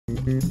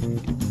All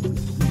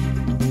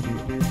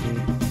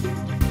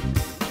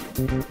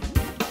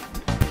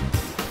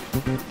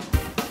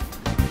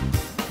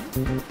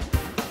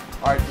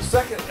right, the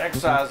second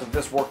exercise of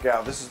this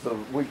workout, this is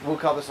we'll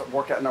call this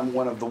workout number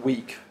 1 of the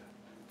week,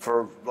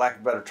 for lack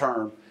of a better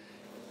term.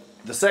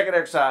 The second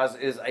exercise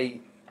is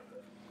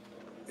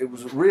it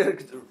was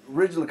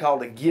originally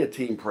called a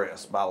guillotine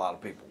press by a lot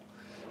of people.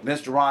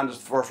 Vince Durand is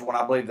the first one,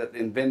 I believe, that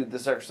invented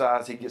this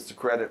exercise. He gets the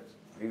credit.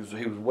 He was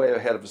way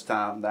ahead of his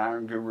time. The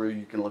Iron Guru,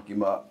 you can look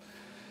him up.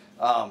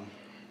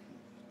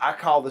 I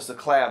call this a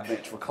Clav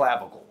Bench for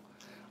clavicle.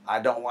 I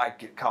don't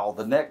like it called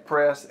the neck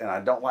press, and I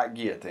don't like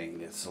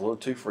guillotine. It's a little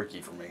too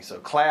freaky for me. So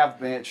Clav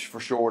Bench for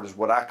short is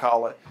what I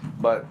call it,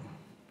 but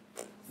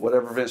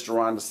whatever Vince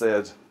Durand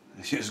says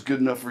is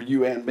good enough for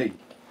you and me.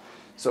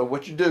 So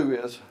what you do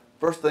is,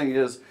 first thing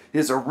is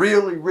a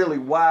really, really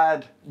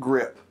wide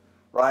grip,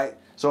 right?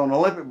 So on an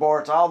Olympic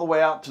bar, it's all the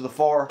way out to the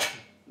far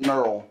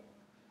knurl,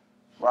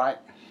 right?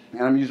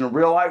 And I'm using a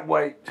real light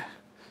weight,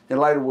 and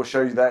later we'll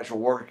show you the actual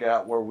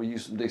workout where we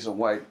use some decent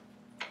weight.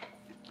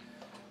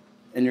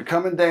 And you're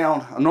coming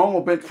down, a normal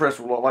bench press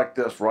will look like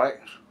this, right?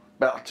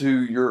 About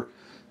to your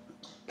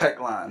pec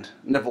line,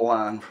 nipple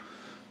line.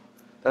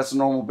 That's a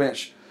normal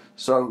bench.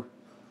 So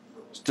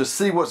to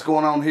see what's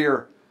going on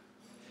here,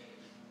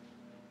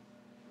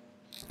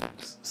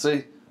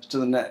 see, it's to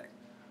the neck.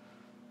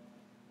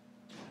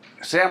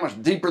 See how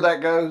much deeper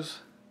that goes?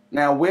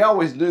 Now, we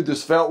always knew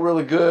this felt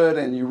really good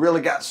and you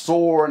really got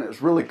sore and it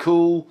was really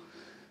cool,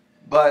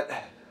 but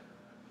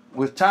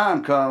with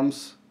time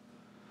comes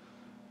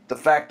the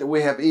fact that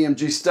we have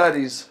EMG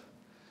studies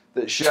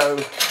that show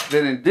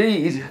that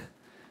indeed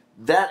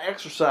that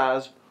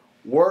exercise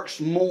works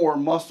more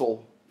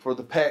muscle for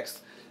the pecs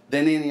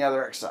than any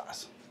other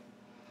exercise.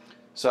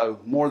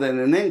 So more than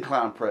an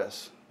incline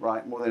press,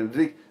 right? More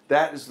than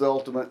that is the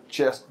ultimate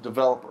chest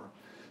developer.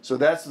 So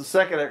that's the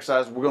second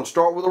exercise. We're going to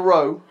start with a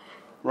row,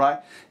 right?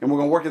 And we're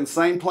going to work in the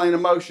same plane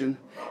of motion.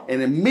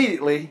 And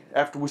immediately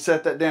after we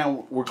set that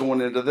down, we're going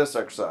into this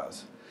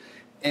exercise.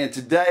 And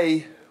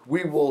today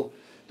the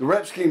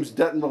rep schemes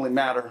doesn't really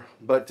matter,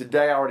 but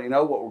today I already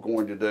know what we're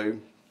going to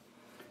do.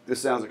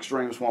 This sounds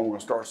extreme, that's why we're going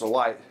to start so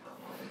light.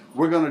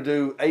 We're going to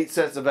do 8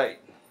 sets of 8.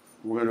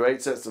 We're going to do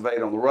 8 sets of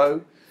 8 on the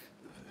row,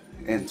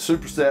 and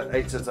superset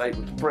 8 sets of 8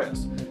 with the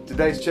press.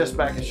 Today's chest,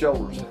 back, and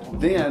shoulders.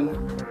 Then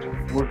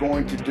we're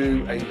going to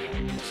do a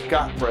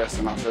Scott press,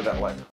 and I'll show that later.